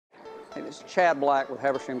Hey, this is Chad Black with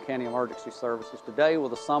Habersham County Emergency Services. Today,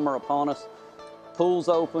 with the summer upon us, pools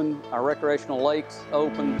open, our recreational lakes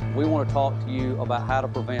open, we want to talk to you about how to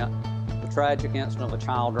prevent the tragic incident of a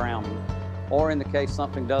child drowning, or in the case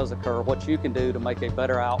something does occur, what you can do to make a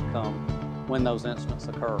better outcome when those incidents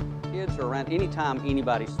occur. Kids are around, anytime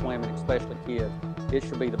anybody's swimming, especially kids, it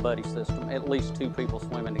should be the buddy system, at least two people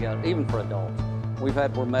swimming together, even for adults. We've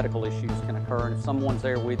had where medical issues can occur, and if someone's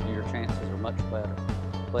there with you, your chances are much better.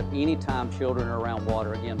 But anytime children are around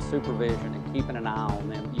water, again, supervision and keeping an eye on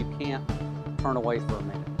them, you can't turn away for a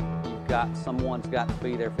minute. Someone's got to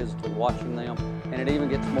be there physically watching them, and it even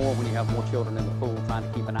gets more when you have more children in the pool trying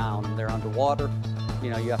to keep an eye on them. They're underwater, you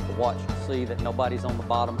know, you have to watch and see that nobody's on the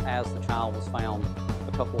bottom as the child was found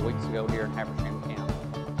a couple of weeks ago here in Habersham County.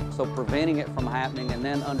 So preventing it from happening, and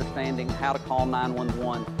then understanding how to call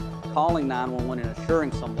 911, calling 911 and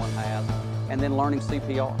assuring someone has, and then learning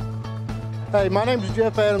CPR. Hey, my name is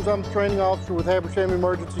Jeff Adams. I'm the training officer with Habersham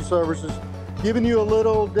Emergency Services, giving you a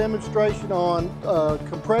little demonstration on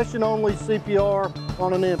compression-only CPR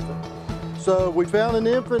on an infant. So we found an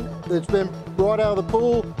infant that's been brought out of the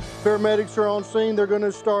pool. Paramedics are on scene. They're going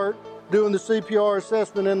to start doing the CPR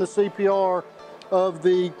assessment and the CPR of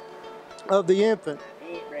the infant.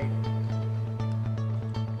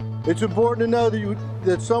 It's important to know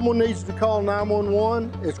that someone needs to call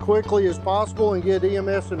 911 as quickly as possible and get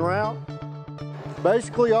EMS en route.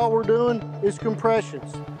 Basically, all we're doing is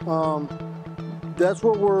compressions. That's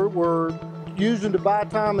what we're using to buy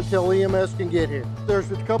time until EMS can get here.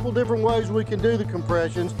 There's a couple different ways we can do the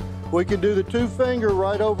compressions. We can do the two-finger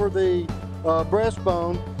right over the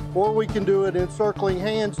breastbone, or we can do it in circling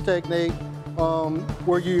hands technique,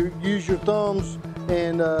 where you use your thumbs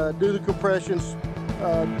and do the compressions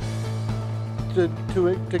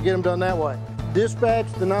to get them done that way.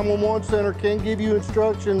 Dispatch, the 911 center, can give you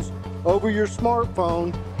instructions over your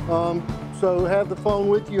smartphone. So have the phone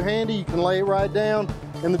with you handy, you can lay it right down,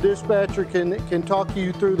 and the dispatcher can talk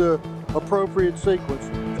you through the appropriate sequence.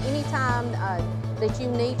 Anytime that you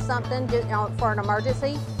need something for an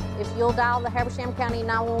emergency, if you'll dial the Habersham County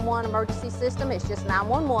 911 emergency system, it's just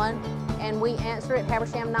 911, and we answer it,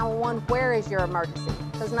 Habersham 911, where is your emergency?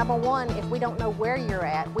 Because number one, if we don't know where you're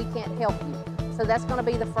at, we can't help you. So that's going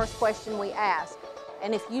to be the first question we ask.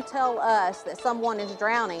 And if you tell us that someone is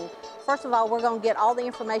drowning, first of all, we're going to get all the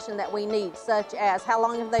information that we need, such as how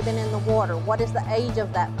long have they been in the water, what is the age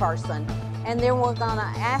of that person, and then we're going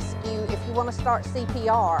to ask you if you want to start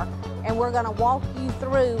CPR, and we're going to walk you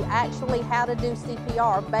through actually how to do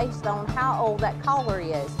CPR based on how old that caller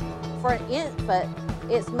is. For an infant,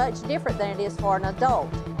 it's much different than it is for an adult.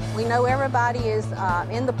 We know everybody is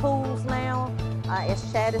in the pools now,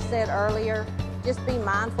 as Chad has said earlier. Just be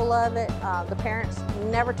mindful of it. The parents,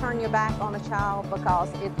 never turn your back on a child, because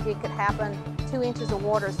it could happen. 2 inches of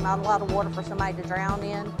water is not a lot of water for somebody to drown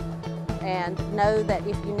in. And know that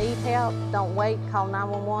if you need help, don't wait, call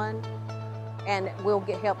 911, and we'll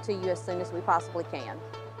get help to you as soon as we possibly can.